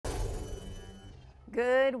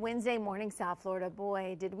Good Wednesday morning, South Florida.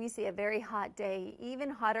 Boy, did we see a very hot day. Even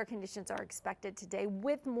hotter conditions are expected today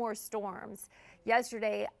with more storms.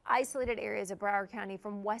 Yesterday, isolated areas of Broward County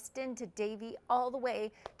from Weston to Davie all the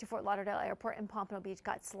way to Fort Lauderdale Airport and Pompano Beach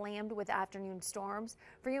got slammed with afternoon storms.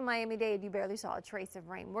 For you in Miami-Dade, you barely saw a trace of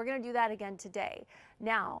rain. We're going to do that again today.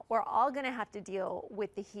 Now, we're all going to have to deal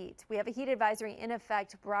with the heat. We have a heat advisory in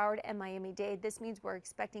effect, Broward and Miami-Dade. This means we're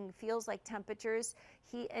expecting feels like temperatures,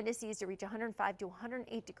 heat indices to reach 105 to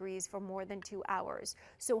 108 degrees for more than 2 hours.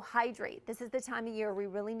 So hydrate. This is the time of year we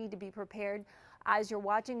really need to be prepared. As you're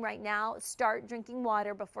watching right now, start drinking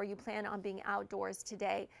water before you plan on being outdoors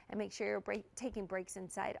today, and make sure you're taking breaks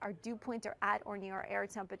inside. Our dew points are at or near our air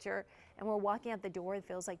temperature, and we're walking out the door. It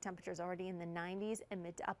feels like temperatures already in the 90s and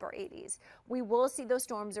mid to upper 80s. We will see those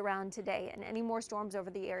storms around today, and any more storms over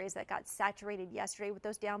the areas that got saturated yesterday with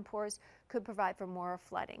those downpours could provide for more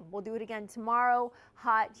flooding. We'll do it again tomorrow.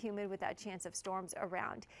 Hot, humid with that chance of storms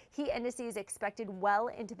around. Heat indices expected well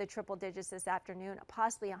into the triple digits this afternoon,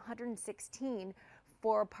 possibly 116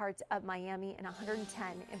 for parts of Miami and 110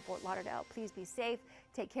 in Fort Lauderdale. Please be safe,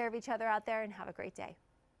 take care of each other out there, and have a great day.